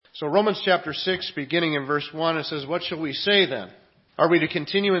So Romans chapter 6, beginning in verse 1, it says, "What shall we say then? Are we to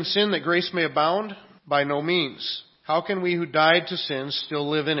continue in sin that grace may abound? By no means. How can we who died to sin still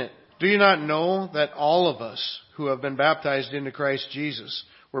live in it? Do you not know that all of us who have been baptized into Christ Jesus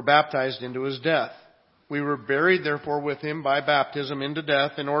were baptized into his death? We were buried therefore with him by baptism into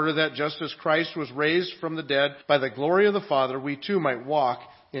death, in order that just as Christ was raised from the dead by the glory of the Father, we too might walk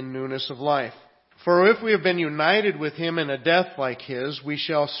in newness of life. For if we have been united with him in a death like his, we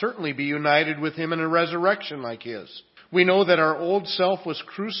shall certainly be united with him in a resurrection like his. We know that our old self was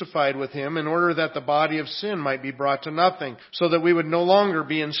crucified with him in order that the body of sin might be brought to nothing, so that we would no longer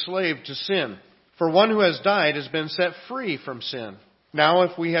be enslaved to sin. For one who has died has been set free from sin. Now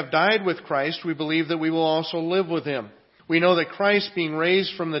if we have died with Christ, we believe that we will also live with him. We know that Christ, being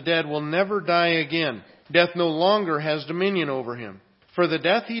raised from the dead, will never die again. Death no longer has dominion over him. For the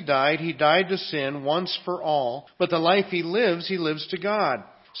death he died to sin once for all, but the life he lives to God.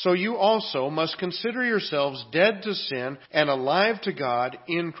 So you also must consider yourselves dead to sin and alive to God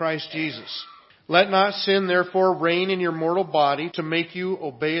in Christ Jesus. Let not sin therefore reign in your mortal body to make you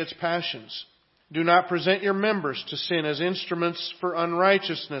obey its passions. Do not present your members to sin as instruments for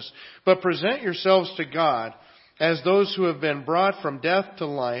unrighteousness, but present yourselves to God as those who have been brought from death to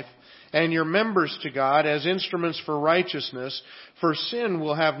life, and your members to God as instruments for righteousness. For sin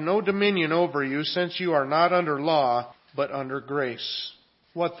will have no dominion over you, since you are not under law, but under grace.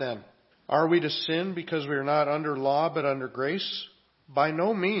 What then? Are we to sin because we are not under law, but under grace? By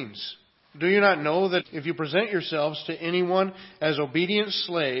no means. Do you not know that if you present yourselves to anyone as obedient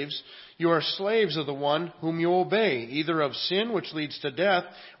slaves, you are slaves of the one whom you obey, either of sin, which leads to death,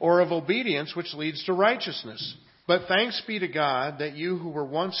 or of obedience, which leads to righteousness? But thanks be to God that you who were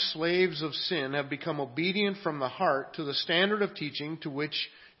once slaves of sin have become obedient from the heart to the standard of teaching to which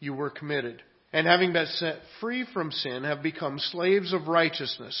you were committed. And having been set free from sin, have become slaves of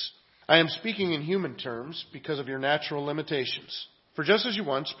righteousness. I am speaking in human terms because of your natural limitations. For just as you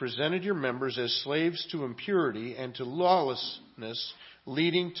once presented your members as slaves to impurity and to lawlessness,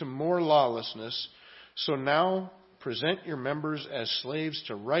 leading to more lawlessness, so now present your members as slaves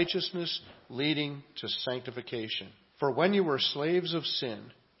to righteousness, leading to sanctification. For when you were slaves of sin,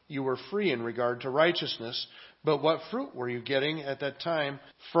 you were free in regard to righteousness. But what fruit were you getting at that time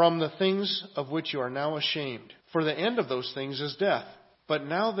from the things of which you are now ashamed? For the end of those things is death. But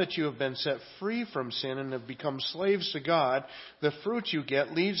now that you have been set free from sin and have become slaves to God, the fruit you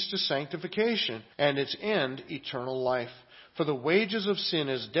get leads to sanctification, and its end, eternal life. For the wages of sin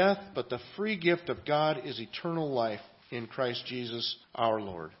is death, but the free gift of God is eternal life in Christ Jesus our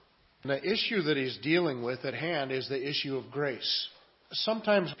Lord. And the issue that he's dealing with at hand is the issue of grace.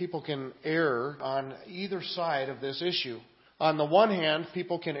 Sometimes people can err on either side of this issue. On the one hand,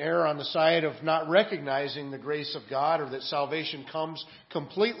 people can err on the side of not recognizing the grace of God, or that salvation comes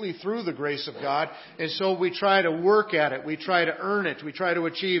completely through the grace of God, and so we try to work at it, we try to earn it, we try to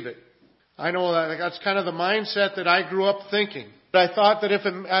achieve it. I know that's kind of the mindset that I grew up thinking. I thought that if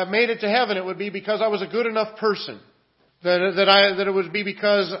I made it to heaven, it would be because I was a good enough person. That it would be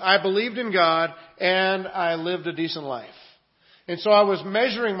because I believed in God and I lived a decent life. And so I was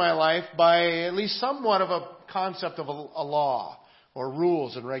measuring my life by at least somewhat of a concept of a law or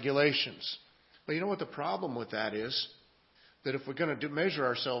rules and regulations. But you know what the problem with that is? That if we're going to measure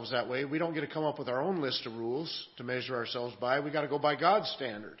ourselves that way, we don't get to come up with our own list of rules to measure ourselves by. We got to go by God's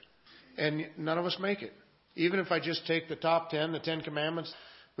standard. And none of us make it. Even if I just take the top 10, the 10 Commandments,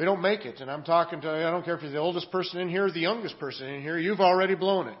 we don't make it. And I'm talking to, I don't care if you're the oldest person in here or the youngest person in here, you've already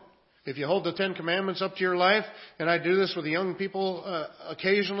blown it. If you hold the 10 Commandments up to your life, and I do this with the young people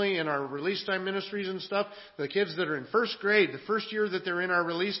occasionally in our release time ministries and stuff, the kids that are in first grade, the first year that they're in our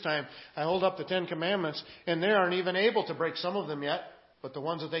release time, I hold up the 10 Commandments, and they aren't even able to break some of them yet, but the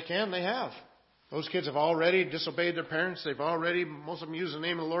ones that they can, they have. Those kids have already disobeyed their parents. They've already, most of them use the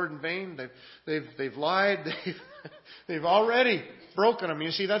name of the Lord in vain. They've lied. They've already broken them.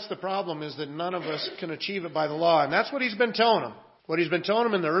 You see, that's the problem, is that none of us can achieve it by the law. And that's what he's been telling them. What he's been telling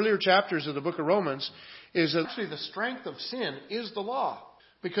them in the earlier chapters of the book of Romans is that actually the strength of sin is the law.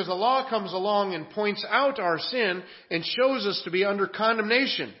 Because the law comes along and points out our sin and shows us to be under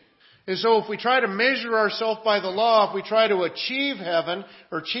condemnation. And so if we try to measure ourselves by the law, if we try to achieve heaven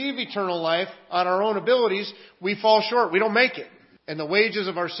or achieve eternal life on our own abilities, we fall short. We don't make it. And the wages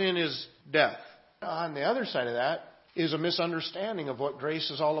of our sin is death. On the other side of that is a misunderstanding of what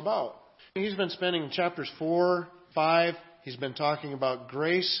grace is all about. He's been spending chapters 4, 5, he's been talking about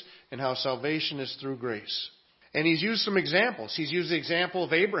grace and how salvation is through grace. And he's used some examples. He's used the example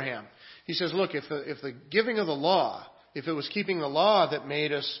of Abraham. He says, look, if the giving of the law, if it was keeping the law that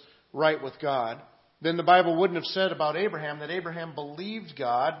made us right with God, then the Bible wouldn't have said about Abraham that Abraham believed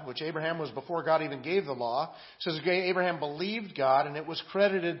God, which Abraham was before God even gave the law. It says Abraham believed God and it was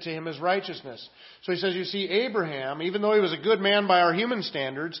credited to him as righteousness. So he says, you see, Abraham, even though he was a good man by our human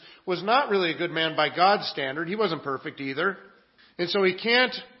standards, was not really a good man by God's standard. He wasn't perfect either. And so he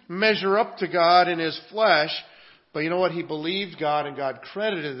can't measure up to God in his flesh. But you know what? He believed God and God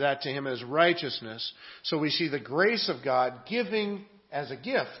credited that to him as righteousness. So we see the grace of God giving as a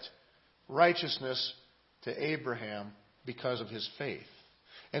gift righteousness to Abraham because of his faith.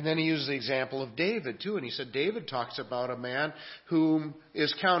 And then he uses the example of David too. And he said David talks about a man whom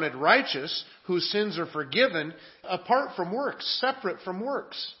is counted righteous, whose sins are forgiven apart from works, separate from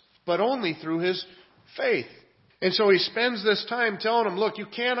works, but only through his faith. And so he spends this time telling him, look, you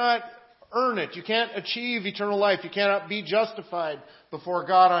cannot earn it. You can't achieve eternal life. You cannot be justified before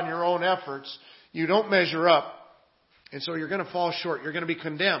God on your own efforts. You don't measure up. And so you're going to fall short. You're going to be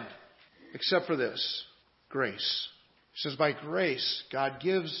condemned. Except for this, grace. He says by grace, God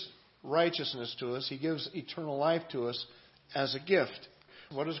gives righteousness to us. He gives eternal life to us as a gift.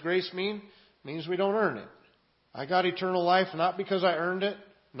 What does grace mean? It means we don't earn it. I got eternal life not because I earned it,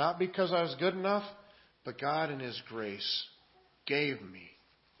 not because I was good enough, but God in His grace gave me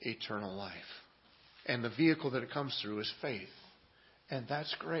eternal life. And the vehicle that it comes through is faith. And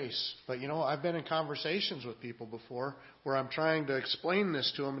that's grace. But you know, I've been in conversations with people before where I'm trying to explain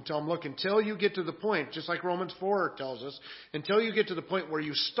this to them and tell them, look, until you get to the point, just like Romans 4 tells us, until you get to the point where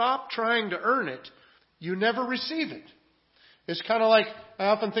you stop trying to earn it, you never receive it. It's kind of like, I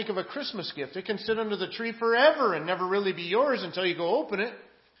often think of a Christmas gift. It can sit under the tree forever and never really be yours until you go open it.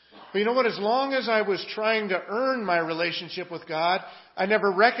 But you know what? As long as I was trying to earn my relationship with God, I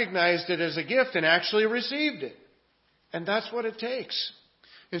never recognized it as a gift and actually received it. And that's what it takes.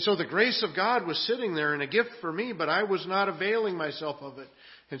 And so the grace of God was sitting there in a gift for me, but I was not availing myself of it.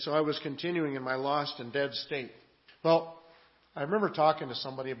 And so I was continuing in my lost and dead state. Well, I remember talking to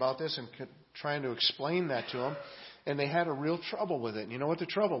somebody about this and trying to explain that to them. And they had a real trouble with it. And you know what the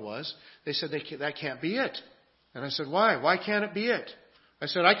trouble was? They said, that can't be it. And I said, why? Why can't it be it? I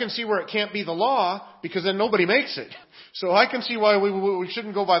said, I can see where it can't be the law, because then nobody makes it. So I can see why we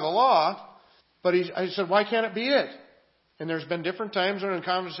shouldn't go by the law. But I said, why can't it be it? And there's been different times when I'm in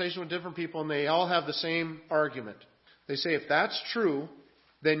conversation with different people, and they all have the same argument. They say, if that's true,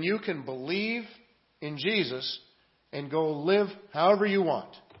 then you can believe in Jesus and go live however you want.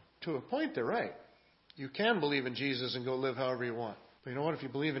 To a point, they're right. You can believe in Jesus and go live however you want. But you know what? If you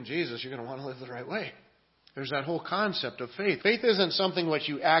believe in Jesus, you're going to want to live the right way. There's that whole concept of faith. Faith isn't something which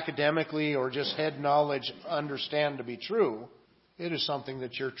you academically or just head knowledge understand to be true. It is something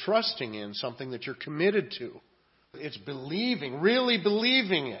that you're trusting in, something that you're committed to. It's believing, really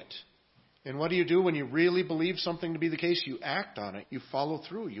believing it. And what do you do when you really believe something to be the case? You act on it. You follow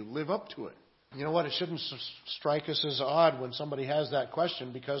through. You live up to it. You know what? It shouldn't strike us as odd when somebody has that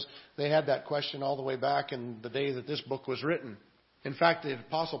question, because they had that question all the way back in the day that this book was written. In fact, the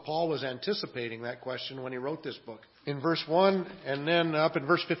Apostle Paul was anticipating that question when he wrote this book. In verse 1 and then up in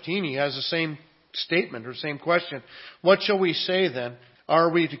verse 15, he has the same statement or same question. What shall we say then? Are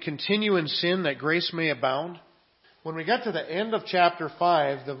we to continue in sin that grace may abound? When we got to the end of chapter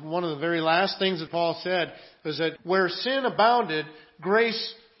 5, one of the very last things that Paul said was that where sin abounded,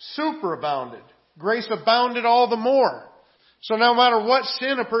 grace superabounded. Grace abounded all the more. So no matter what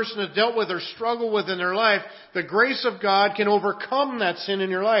sin a person has dealt with or struggled with in their life, the grace of God can overcome that sin in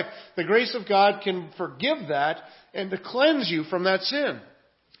your life. The grace of God can forgive that and to cleanse you from that sin.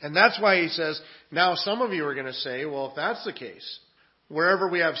 And that's why he says, now some of you are going to say, well, if that's the case, wherever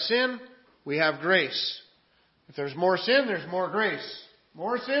we have sin, we have grace. If there's more sin, there's more grace.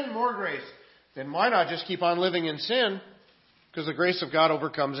 More sin, more grace. Then why not just keep on living in sin? Because the grace of God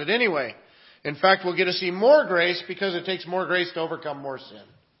overcomes it anyway. In fact, we'll get to see more grace because it takes more grace to overcome more sin.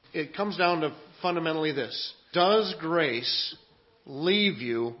 It comes down to fundamentally this. Does grace leave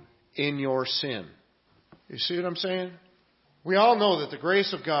you in your sin? You see what I'm saying? We all know that the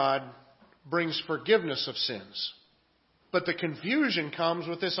grace of God brings forgiveness of sins. But the confusion comes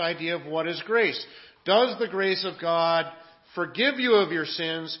with this idea of what is grace. Does the grace of God forgive you of your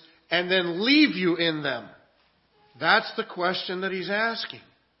sins and then leave you in them? That's the question that he's asking.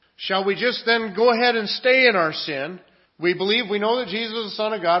 Shall we just then go ahead and stay in our sin? We know that Jesus is the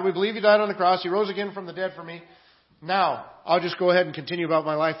Son of God. We believe He died on the cross. He rose again from the dead for me. Now, I'll just go ahead and continue about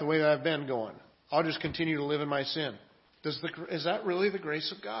my life the way that I've been going. I'll just continue to live in my sin. Is that really the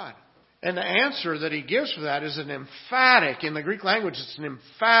grace of God? And the answer that he gives for that is an emphatic, in the Greek language, it's an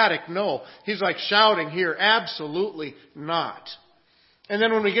emphatic no. He's like shouting here, absolutely not. And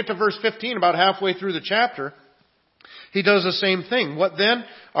then when we get to verse 15, about halfway through the chapter, he does the same thing. What then?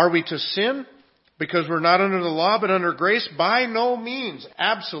 Are we to sin Because we're not under the law, but under grace? By no means.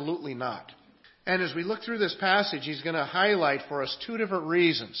 Absolutely not. And as we look through this passage, he's going to highlight for us two different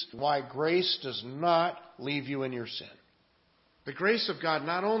reasons why grace does not leave you in your sin. The grace of God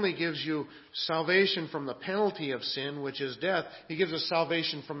not only gives you salvation from the penalty of sin, which is death, He gives us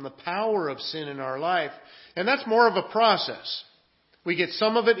salvation from the power of sin in our life. And that's more of a process. We get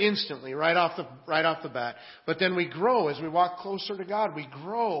some of it instantly, right off the bat. But then we grow as we walk closer to God. We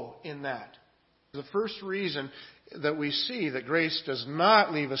grow in that. The first reason that we see that grace does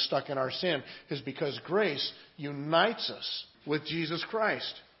not leave us stuck in our sin is because grace unites us with Jesus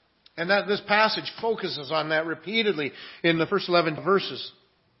Christ. And that this passage focuses on that repeatedly in the first 11 verses.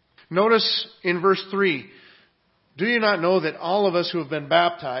 Notice in verse 3, do you not know that all of us who have been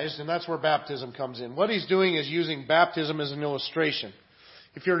baptized, and that's where baptism comes in. What he's doing is using baptism as an illustration.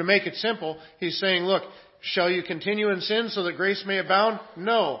 If you're to make it simple, he's saying, look, shall you continue in sin so that grace may abound?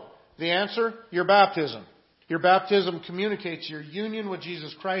 No. The answer, your baptism. Your baptism communicates your union with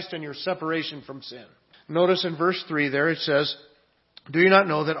Jesus Christ and your separation from sin. Notice in verse 3 there it says, do you not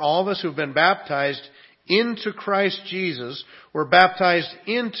know that all of us who have been baptized into Christ Jesus were baptized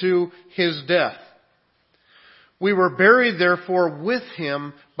into His death? We were buried therefore with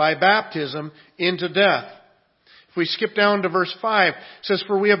Him by baptism into death. If we skip down to verse 5, it says,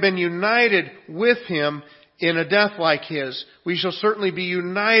 for we have been united with Him in a death like His. We shall certainly be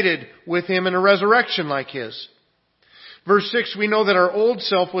united with Him in a resurrection like His. Verse 6, we know that our old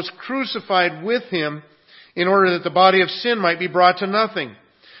self was crucified with Him in order that the body of sin might be brought to nothing.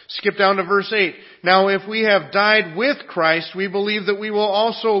 Skip down to verse 8. Now if we have died with Christ, we believe that we will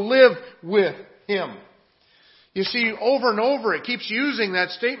also live with Him. You see, over and over it keeps using that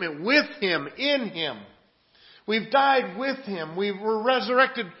statement, with Him, in Him. We've died with Him. We were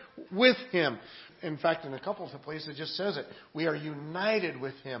resurrected with Him. In fact, in a couple of places it just says it. We are united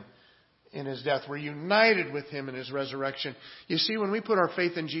with Him in His death. We're united with Him in His resurrection. You see, when we put our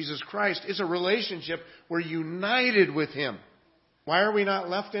faith in Jesus Christ, it's a relationship. We're united with Him. Why are we not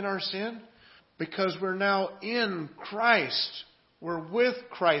left in our sin? Because we're now in Christ. We're with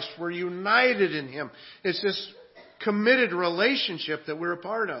Christ. We're united in Him. It's this committed relationship that we're a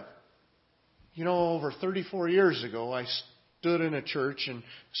part of. You know, over 34 years ago, I stood in a church and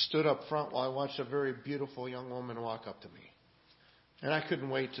stood up front while I watched a very beautiful young woman walk up to me. And I couldn't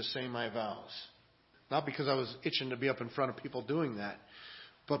wait to say my vows. Not because I was itching to be up in front of people doing that,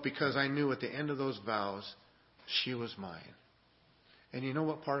 but because I knew at the end of those vows, she was mine. And you know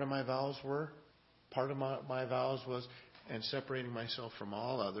what part of my vows were? Part of my vows was, and separating myself from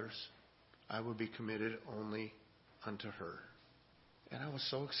all others, I would be committed only unto her. And I was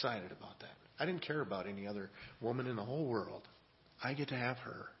so excited about that. I didn't care about any other woman in the whole world. I get to have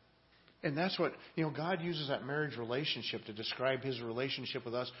her. And that's what, God uses that marriage relationship to describe His relationship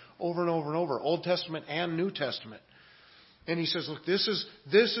with us over and over and over, Old Testament and New Testament. And He says, look, this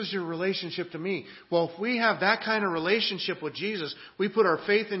is your relationship to me. Well, if we have that kind of relationship with Jesus, we put our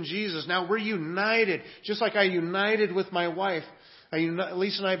faith in Jesus. Now we're united, just like I united with my wife.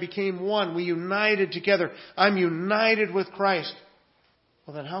 Lisa and I became one. We united together. I'm united with Christ.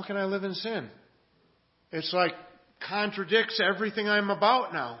 Well, then how can I live in sin? It's like contradicts everything I'm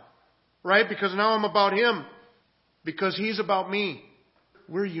about now. Right? Because now I'm about Him. Because He's about me.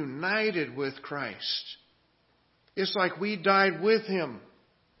 We're united with Christ. It's like we died with Him.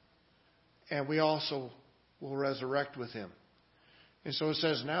 And we also will resurrect with Him. And so it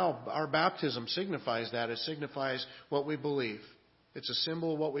says now our baptism signifies that. It signifies what we believe. It's a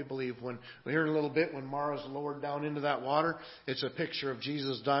symbol of what we believe. When we hear in a little bit when Mara's lowered down into that water, it's a picture of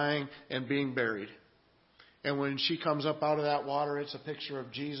Jesus dying and being buried. And when she comes up out of that water, it's a picture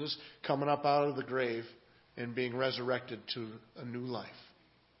of Jesus coming up out of the grave and being resurrected to a new life.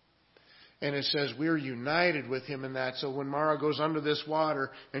 And it says we're united with Him in that. So when Mara goes under this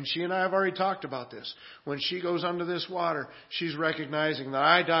water, and she and I have already talked about this, when she goes under this water, she's recognizing that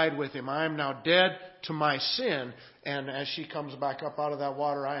I died with Him. I am now dead to my sin. And as she comes back up out of that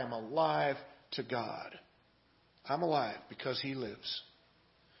water, I am alive to God. I'm alive because He lives.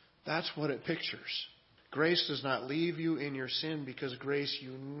 That's what it pictures. Grace does not leave you in your sin because grace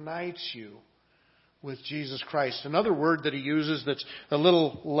unites you with Jesus Christ. Another word that he uses that's a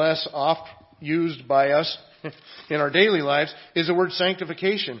little less oft used by us in our daily lives is the word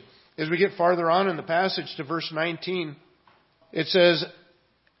sanctification. As we get farther on in the passage to verse 19, it says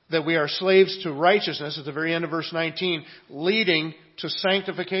that we are slaves to righteousness at the very end of verse 19, leading to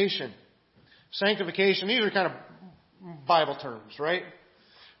sanctification. Sanctification, these are kind of Bible terms, right?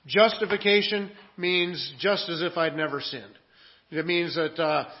 Justification means just as if I'd never sinned. It means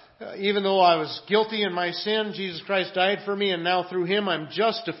that even though I was guilty in my sin, Jesus Christ died for me, and now through Him I'm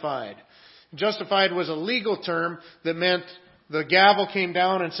justified. Justified was a legal term that meant the gavel came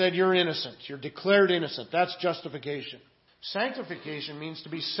down and said, you're innocent. You're declared innocent. That's justification. Sanctification means to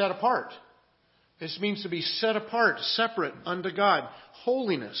be set apart. This means to be set apart, separate unto God.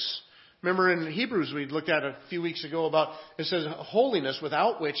 Holiness. Remember in Hebrews we looked at a few weeks ago about, it says holiness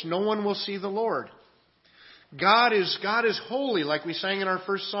without which no one will see the Lord. God is holy, like we sang in our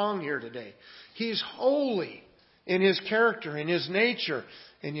first song here today. He's holy in His character, in His nature.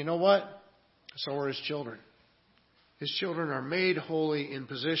 And you know what? So are His children. His children are made holy in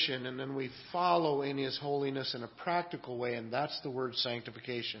position, and then we follow in His holiness in a practical way, and that's the word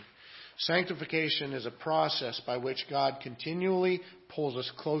sanctification. Sanctification is a process by which God continually pulls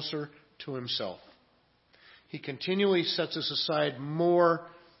us closer to Himself. He continually sets us aside more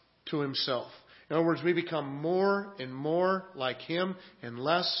to Himself. In other words, we become more and more like Him and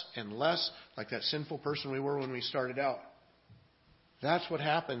less like that sinful person we were when we started out. That's what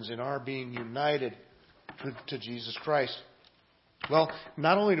happens in our being united to Jesus Christ. Well,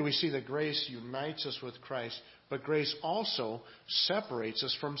 not only do we see that grace unites us with Christ, but grace also separates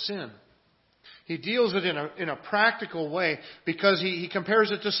us from sin. He deals it in a practical way because he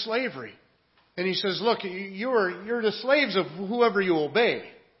compares it to slavery. And he says, look, you're the slaves of whoever you obey.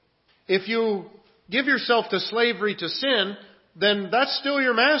 If you give yourself to slavery to sin, then that's still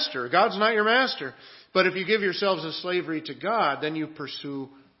your master. God's not your master. But if you give yourselves to slavery to God, then you pursue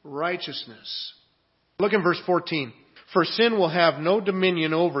righteousness. Look in verse 14. For sin will have no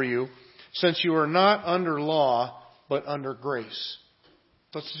dominion over you, since you are not under law, but under grace.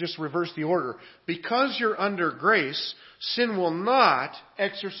 Let's just reverse the order. Because you're under grace, sin will not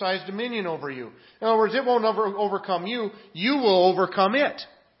exercise dominion over you. In other words, it won't overcome you. You will overcome it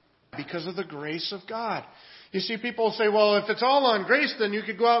because of the grace of God. You see, people say, well, if it's all on grace, then you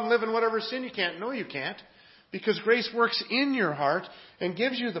could go out and live in whatever sin you can't. No, you can't. Because grace works in your heart and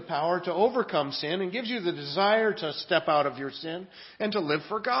gives you the power to overcome sin and gives you the desire to step out of your sin and to live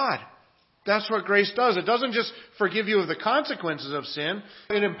for God. That's what grace does. It doesn't just forgive you of the consequences of sin.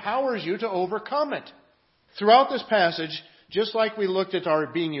 It empowers you to overcome it. Throughout this passage, just like we looked at our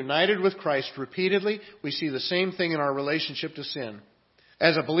being united with Christ repeatedly, we see the same thing in our relationship to sin.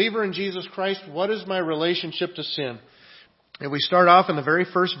 As a believer in Jesus Christ, what is my relationship to sin? And we start off in the very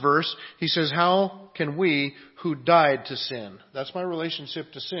first verse. He says, how can we who died to sin? That's my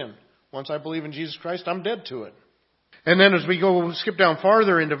relationship to sin. Once I believe in Jesus Christ, I'm dead to it. And then as we skip down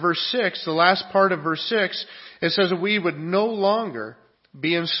farther into verse 6, the last part of verse 6, it says that we would no longer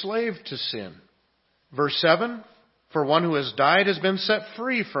be enslaved to sin. Verse 7, for one who has died has been set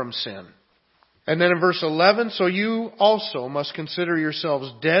free from sin. And then in verse 11, so you also must consider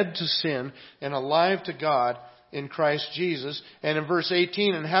yourselves dead to sin and alive to God in Christ Jesus. And in verse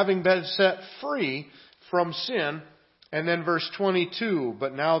 18, and having been set free from sin. And then verse 22,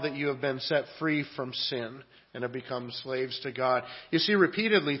 but now that you have been set free from sin and have become slaves to God. You see,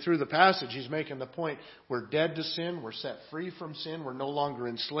 repeatedly through the passage, he's making the point, we're dead to sin, we're set free from sin, we're no longer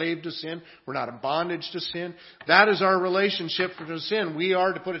enslaved to sin, we're not in bondage to sin. That is our relationship to sin. We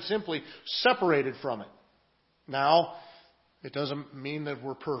are, to put it simply, separated from it. Now, it doesn't mean that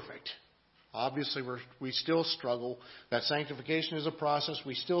we're perfect. Obviously, we still struggle. That sanctification is a process.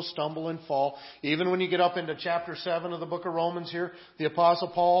 We still stumble and fall. Even when you get up into chapter 7 of the book of Romans here, the Apostle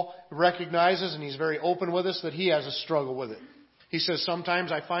Paul recognizes, and he's very open with us, that he has a struggle with it. He says,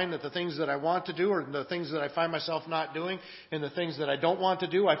 sometimes I find that the things that I want to do or the things that I find myself not doing and the things that I don't want to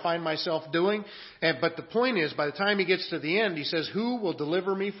do, I find myself doing. But the point is, by the time he gets to the end, he says, who will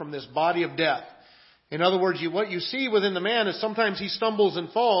deliver me from this body of death? In other words, what you see within the man is sometimes he stumbles and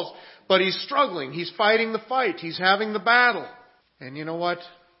falls, but he's struggling. He's fighting the fight. He's having the battle. And you know what?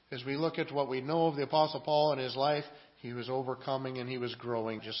 As we look at what we know of the Apostle Paul and his life, he was overcoming and he was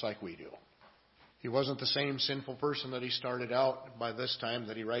growing just like we do. He wasn't the same sinful person that he started out by this time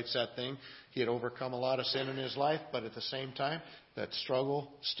that he writes that thing. He had overcome a lot of sin in his life, but at the same time, that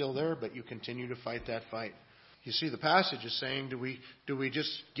struggle still there, but you continue to fight that fight. You see, the passage is saying, do we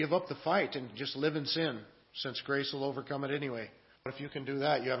just give up the fight and just live in sin, since grace will overcome it anyway? But if you can do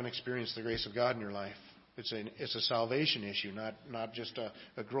that, you haven't experienced the grace of God in your life. It's a salvation issue, not just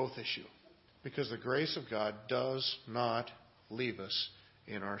a growth issue. Because the grace of God does not leave us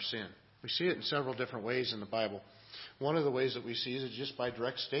in our sin. We see it in several different ways in the Bible. One of the ways that we see it is just by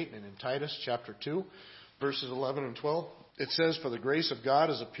direct statement. In Titus chapter 2, verses 11 and 12, it says, for the grace of God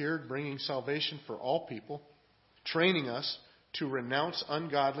has appeared, bringing salvation for all people, training us to renounce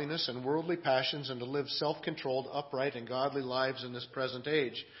ungodliness and worldly passions and to live self-controlled, upright, and godly lives in this present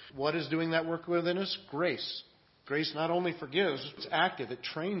age. What is doing that work within us? Grace. Grace not only forgives, it's active. It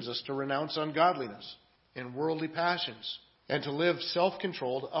trains us to renounce ungodliness and worldly passions. and to live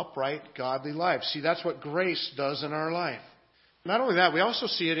self-controlled, upright, godly lives. See, that's what grace does in our life. Not only that, we also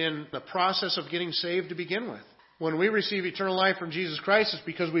see it in the process of getting saved to begin with. When we receive eternal life from Jesus Christ, it's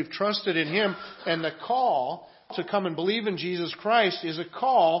because we've trusted in Him, and the call to come and believe in Jesus Christ is a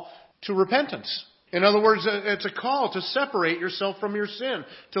call to repentance. In other words, it's a call to separate yourself from your sin,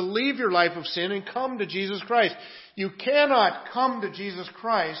 to leave your life of sin and come to Jesus Christ. You cannot come to Jesus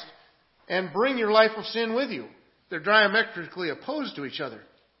Christ and bring your life of sin with you. They're diametrically opposed to each other.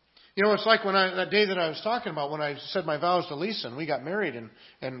 You know, it's like that day that I was talking about when I said my vows to Lisa and we got married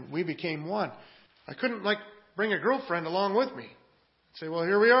and we became one. I couldn't bring a girlfriend along with me. I'd say, well,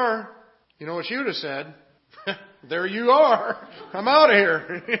 here we are. You know what she would have said? There you are. I'm out of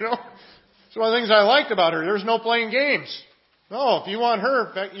here. You know. It's one of the things I liked about her. There's no playing games. No, if you want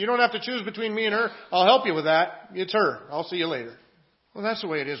her, you don't have to choose between me and her. I'll help you with that. It's her. I'll see you later. Well, that's the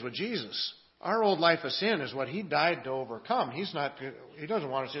way it is with Jesus. Our old life of sin is what He died to overcome. He doesn't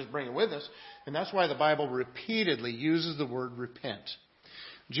want us to just bring it with us. And that's why the Bible repeatedly uses the word repent.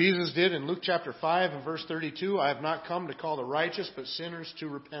 Jesus did in Luke chapter 5 and verse 32, I have not come to call the righteous, but sinners to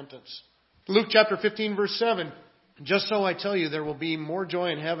repentance. Luke chapter 15 verse 7, just so I tell you, there will be more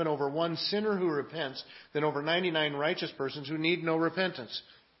joy in heaven over one sinner who repents than over 99 righteous persons who need no repentance.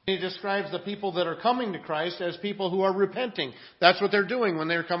 He describes the people that are coming to Christ as people who are repenting. That's what they're doing when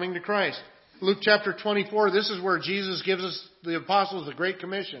they're coming to Christ. Luke chapter 24, this is where Jesus gives us, the apostles, the Great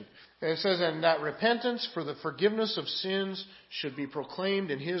Commission. And it says, and that repentance for the forgiveness of sins should be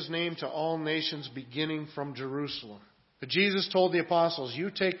proclaimed in His name to all nations, beginning from Jerusalem. But Jesus told the apostles,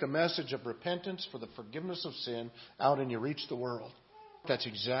 you take the message of repentance for the forgiveness of sin out and you reach the world. That's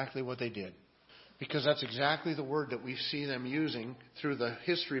exactly what they did. Because that's exactly the word that we see them using through the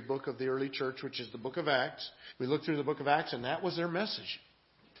history book of the early church, which is the book of Acts. We look through the book of Acts and that was their message.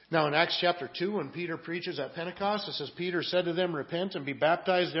 Now in Acts chapter 2, when Peter preaches at Pentecost, it says, Peter said to them, repent and be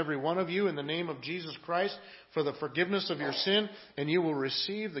baptized every one of you in the name of Jesus Christ for the forgiveness of your sin, and you will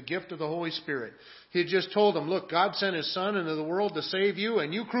receive the gift of the Holy Spirit. He had just told them, look, God sent His Son into the world to save you,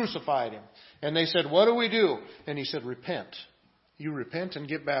 and you crucified Him. And they said, what do we do? And He said, repent. You repent and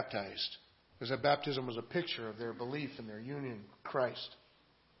get baptized. Because that baptism was a picture of their belief in their union with Christ.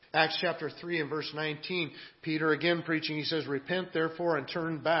 Acts chapter 3 and verse 19, Peter again preaching, he says, repent therefore and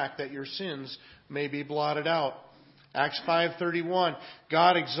turn back that your sins may be blotted out. Acts 5:31,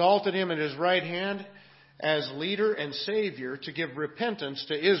 God exalted Him at His right hand as leader and Savior to give repentance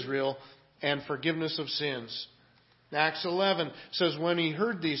to Israel and forgiveness of sins. Acts 11 says, when He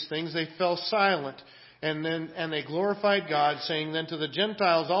heard these things, they fell silent. And they glorified God, saying, then to the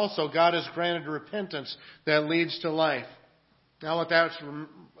Gentiles also God has granted repentance that leads to life. Now what that's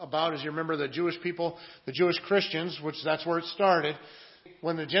about is, you remember the Jewish people, the Jewish Christians, which that's where it started.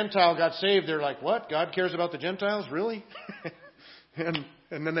 When the Gentile got saved, they're like, what? God cares about the Gentiles? Really? and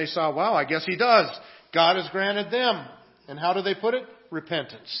then they saw, wow, I guess He does. God has granted them. And how do they put it?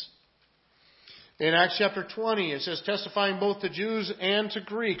 Repentance. In Acts chapter 20, it says, testifying both to Jews and to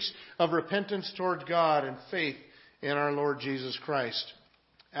Greeks of repentance toward God and faith in our Lord Jesus Christ.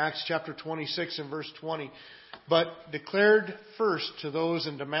 Acts chapter 26 and verse 20. But declared first to those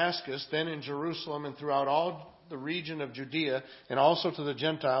in Damascus, then in Jerusalem, and throughout all the region of Judea, and also to the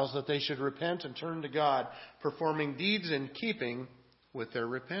Gentiles, that they should repent and turn to God, performing deeds in keeping with their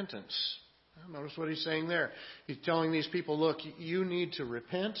repentance. Notice what he's saying there. He's telling these people, look, you need to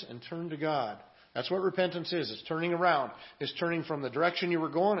repent and turn to God. That's what repentance is. It's turning around. It's turning from the direction you were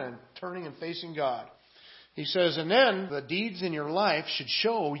going and turning and facing God. He says, and then the deeds in your life should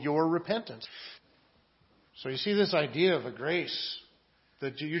show your repentance. So you see this idea of a grace,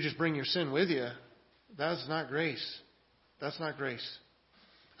 that you just bring your sin with you. That's not grace. That's not grace.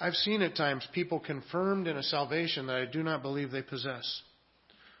 I've seen at times people confirmed in a salvation that I do not believe they possess.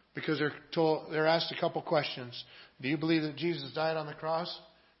 Because they're asked a couple questions. Do you believe that Jesus died on the cross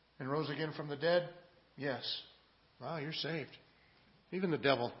and rose again from the dead? Yes. Wow, you're saved. Even the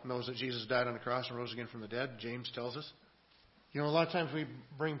devil knows that Jesus died on the cross and rose again from the dead. James tells us. You know, a lot of times we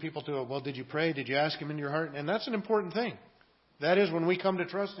bring people to it. Well, did you pray? Did you ask Him in your heart? And that's an important thing. That is when we come to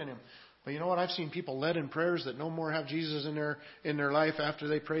trust in Him. But you know what? I've seen people led in prayers that no more have Jesus in their life after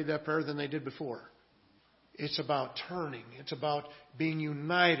they prayed that prayer than they did before. It's about turning. It's about being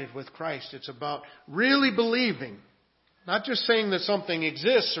united with Christ. It's about really believing. Not just saying that something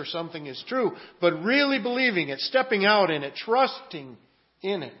exists or something is true, but really believing it, stepping out in it, trusting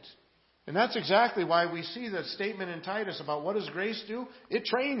in it. And that's exactly why we see the statement in Titus about what does grace do? It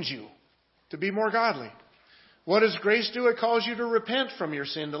trains you to be more godly. What does grace do? It calls you to repent from your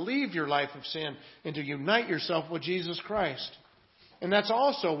sin, to leave your life of sin, and to unite yourself with Jesus Christ. And that's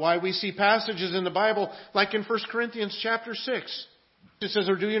also why we see passages in the Bible, like in 1 Corinthians chapter 6. It says,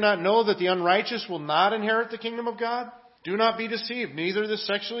 or do you not know that the unrighteous will not inherit the kingdom of God? Do not be deceived. Neither the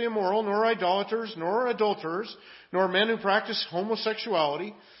sexually immoral, nor idolaters, nor adulterers, nor men who practice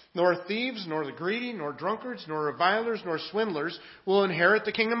homosexuality, nor thieves, nor the greedy, nor drunkards, nor revilers, nor swindlers will inherit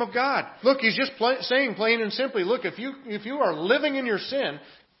the kingdom of God. Look, he's just saying plain and simply, look, if you are living in your sin,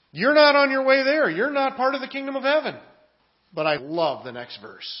 you're not on your way there. You're not part of the kingdom of heaven. But I love the next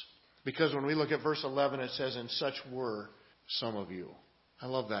verse. Because when we look at verse 11, it says, and such were some of you. I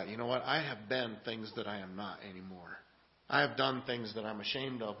love that. You know what? I have been things that I am not anymore. I have done things that I'm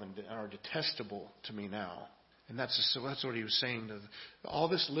ashamed of and are detestable to me now. And that's what he was saying. All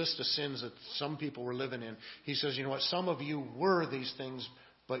this list of sins that some people were living in. He says, you know what? Some of you were these things,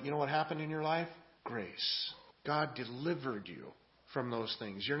 but you know what happened in your life? Grace. God delivered you from those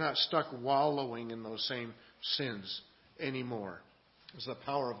things. You're not stuck wallowing in those same sins anymore. It was the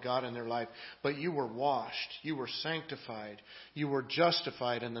power of God in their life. But you were washed. You were sanctified. You were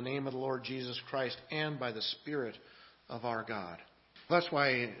justified in the name of the Lord Jesus Christ and by the Spirit of our God. That's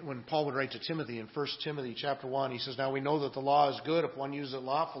why when Paul would write to Timothy in 1 Timothy chapter 1, he says, now we know that the law is good if one uses it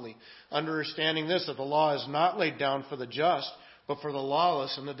lawfully, understanding this, that the law is not laid down for the just, but for the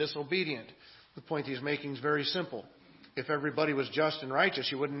lawless and the disobedient. The point he's making is very simple. If everybody was just and righteous,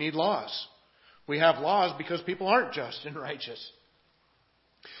 you wouldn't need laws. We have laws because people aren't just and righteous.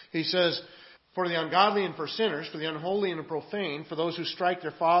 He says, for the ungodly and for sinners, for the unholy and the profane, for those who strike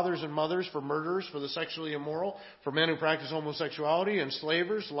their fathers and mothers, for murderers, for the sexually immoral, for men who practice homosexuality,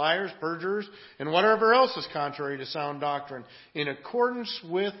 enslavers, liars, perjurers, and whatever else is contrary to sound doctrine, in accordance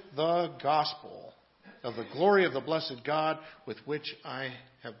with the gospel of the glory of the blessed God with which I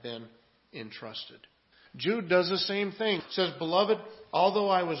have been entrusted. Jude does the same thing. He says, beloved, although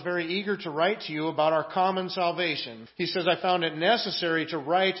I was very eager to write to you about our common salvation, he says, I found it necessary to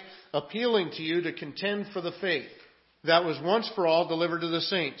write appealing to you to contend for the faith that was once for all delivered to the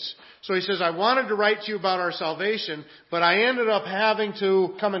saints. So he says, I wanted to write to you about our salvation, but I ended up having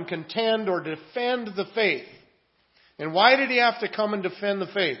to come and contend or defend the faith. And why did he have to come and defend the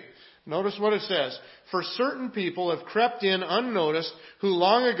faith? Notice what it says. For certain people have crept in unnoticed, who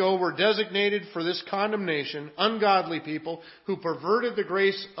long ago were designated for this condemnation, ungodly people who perverted the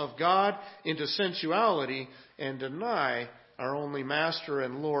grace of God into sensuality and deny our only Master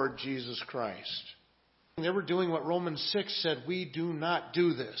and Lord Jesus Christ. They were doing what Romans 6 said, we do not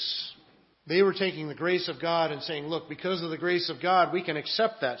do this. They were taking the grace of God and saying, look, because of the grace of God, we can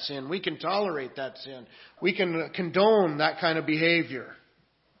accept that sin. We can tolerate that sin. We can condone that kind of behavior.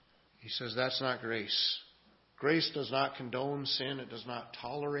 He says that's not grace. Grace does not condone sin. It does not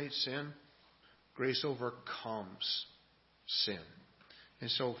tolerate sin. Grace overcomes sin. And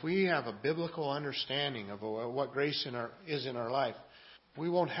so if we have a biblical understanding of what grace is in our life, we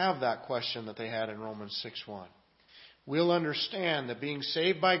won't have that question that they had in Romans 6:1. We'll understand that being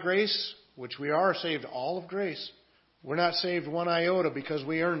saved by grace, which we are saved all of grace, we're not saved one iota because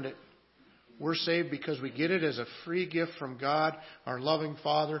we earned it. We're saved because we get it as a free gift from God, our loving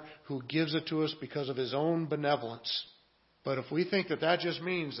Father, who gives it to us because of His own benevolence. But if we think that just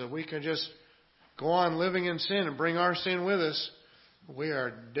means that we can just go on living in sin and bring our sin with us, we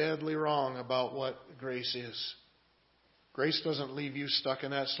are deadly wrong about what grace is. Grace doesn't leave you stuck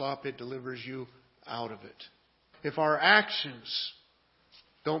in that slop. It delivers you out of it. If our actions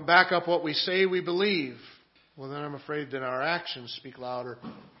don't back up what we say we believe, well, then I'm afraid that our actions speak louder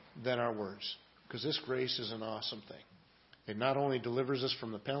than our words. Because this grace is an awesome thing. It not only delivers us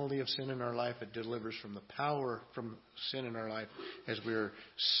from the penalty of sin in our life, it delivers from the power from sin in our life as we are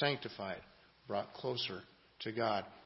sanctified, brought closer to God.